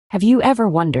Have you ever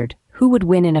wondered who would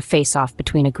win in a face-off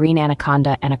between a green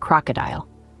anaconda and a crocodile?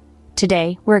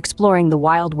 Today, we're exploring the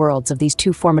wild worlds of these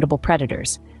two formidable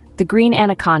predators. The green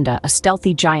anaconda, a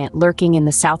stealthy giant lurking in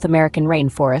the South American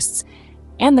rainforests,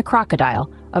 and the crocodile,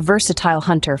 a versatile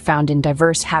hunter found in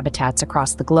diverse habitats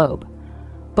across the globe.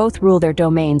 Both rule their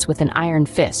domains with an iron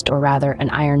fist, or rather, an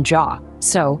iron jaw.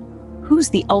 So, who's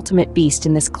the ultimate beast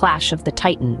in this clash of the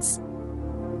titans?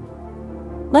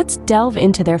 Let's delve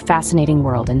into their fascinating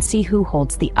world and see who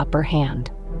holds the upper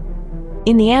hand.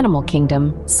 In the animal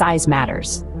kingdom, size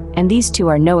matters, and these two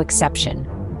are no exception.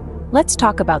 Let's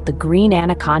talk about the green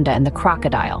anaconda and the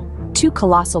crocodile, two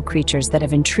colossal creatures that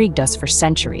have intrigued us for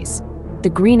centuries. The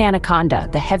green anaconda,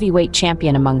 the heavyweight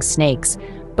champion among snakes,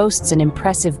 boasts an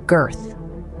impressive girth.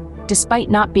 Despite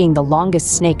not being the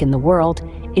longest snake in the world,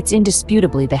 it's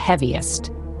indisputably the heaviest.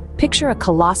 Picture a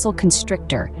colossal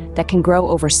constrictor that can grow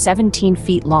over 17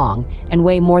 feet long and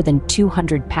weigh more than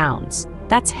 200 pounds.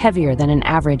 That's heavier than an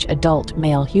average adult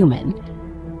male human.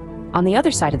 On the other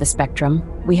side of the spectrum,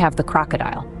 we have the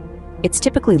crocodile. It's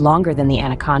typically longer than the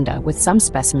anaconda, with some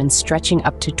specimens stretching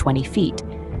up to 20 feet.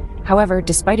 However,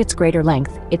 despite its greater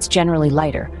length, it's generally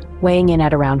lighter, weighing in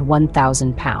at around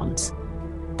 1,000 pounds.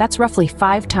 That's roughly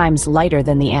 5 times lighter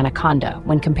than the anaconda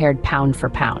when compared pound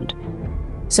for pound.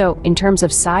 So, in terms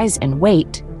of size and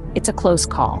weight, it's a close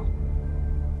call.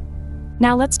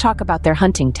 Now let's talk about their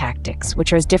hunting tactics,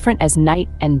 which are as different as night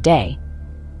and day.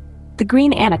 The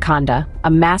green anaconda,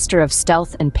 a master of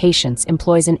stealth and patience,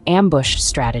 employs an ambush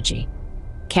strategy.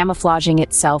 Camouflaging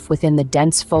itself within the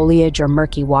dense foliage or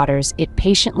murky waters, it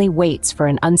patiently waits for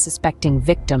an unsuspecting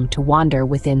victim to wander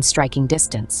within striking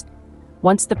distance.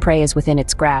 Once the prey is within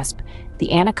its grasp,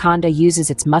 the anaconda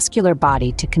uses its muscular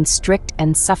body to constrict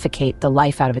and suffocate the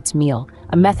life out of its meal,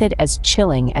 a method as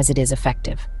chilling as it is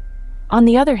effective. On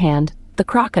the other hand, the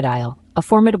crocodile, a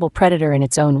formidable predator in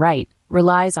its own right,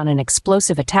 relies on an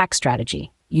explosive attack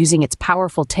strategy. Using its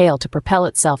powerful tail to propel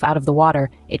itself out of the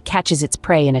water, it catches its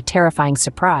prey in a terrifying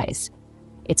surprise.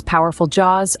 Its powerful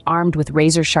jaws, armed with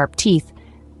razor-sharp teeth,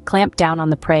 clamp down on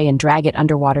the prey and drag it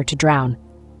underwater to drown.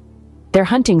 Their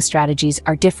hunting strategies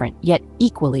are different, yet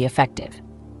equally effective.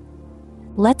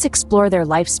 Let's explore their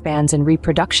lifespans and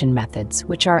reproduction methods,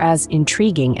 which are as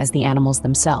intriguing as the animals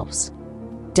themselves.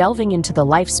 Delving into the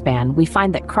lifespan, we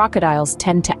find that crocodiles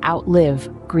tend to outlive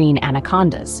green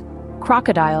anacondas.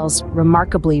 Crocodiles,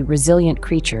 remarkably resilient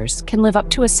creatures, can live up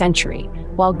to a century,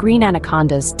 while green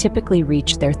anacondas typically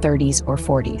reach their 30s or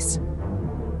 40s.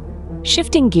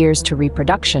 Shifting gears to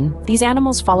reproduction, these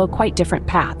animals follow quite different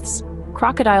paths.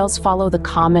 Crocodiles follow the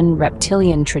common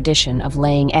reptilian tradition of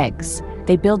laying eggs.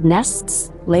 They build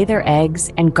nests, lay their eggs,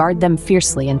 and guard them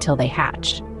fiercely until they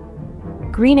hatch.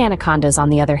 Green anacondas, on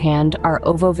the other hand, are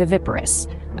ovoviviparous,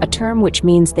 a term which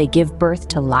means they give birth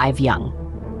to live young.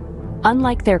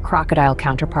 Unlike their crocodile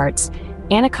counterparts,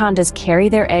 anacondas carry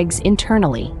their eggs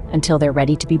internally until they're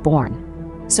ready to be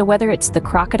born. So whether it's the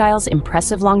crocodile's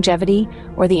impressive longevity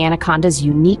or the anaconda's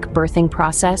unique birthing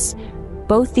process,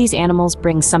 both these animals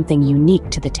bring something unique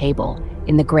to the table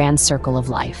in the grand circle of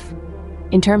life.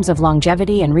 In terms of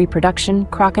longevity and reproduction,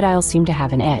 crocodiles seem to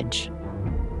have an edge.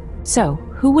 So,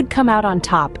 who would come out on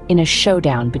top in a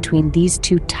showdown between these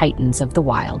two titans of the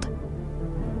wild?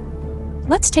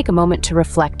 Let's take a moment to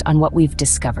reflect on what we've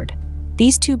discovered.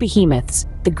 These two behemoths,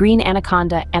 the green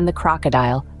anaconda and the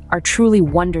crocodile, are truly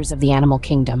wonders of the animal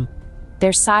kingdom.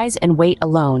 Their size and weight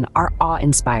alone are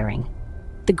awe-inspiring.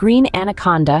 The green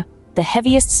anaconda, the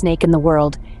heaviest snake in the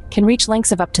world, can reach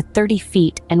lengths of up to 30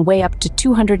 feet and weigh up to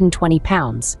 220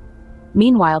 pounds.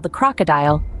 Meanwhile, the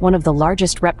crocodile, one of the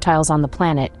largest reptiles on the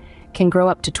planet, can grow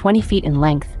up to 20 feet in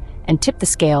length and tip the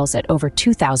scales at over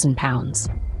 2,000 pounds.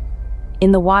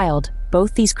 In the wild,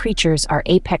 both these creatures are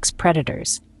apex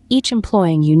predators, each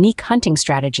employing unique hunting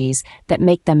strategies that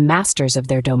make them masters of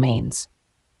their domains.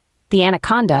 The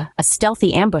anaconda, a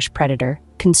stealthy ambush predator,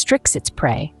 constricts its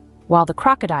prey, while the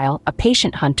crocodile, a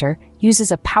patient hunter,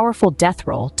 uses a powerful death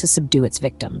roll to subdue its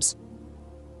victims.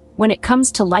 When it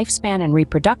comes to lifespan and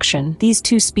reproduction, these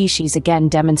two species again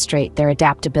demonstrate their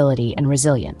adaptability and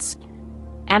resilience.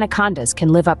 Anacondas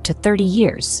can live up to 30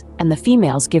 years, and the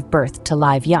females give birth to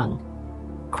live young.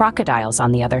 Crocodiles,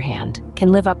 on the other hand,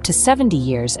 can live up to 70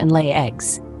 years and lay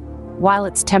eggs. While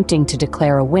it's tempting to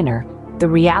declare a winner, the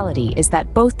reality is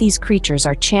that both these creatures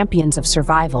are champions of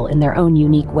survival in their own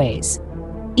unique ways.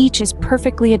 Each is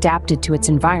perfectly adapted to its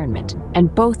environment,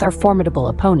 and both are formidable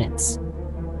opponents.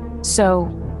 So,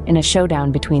 in a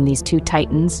showdown between these two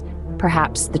titans,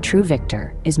 perhaps the true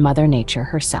victor is Mother Nature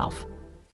herself.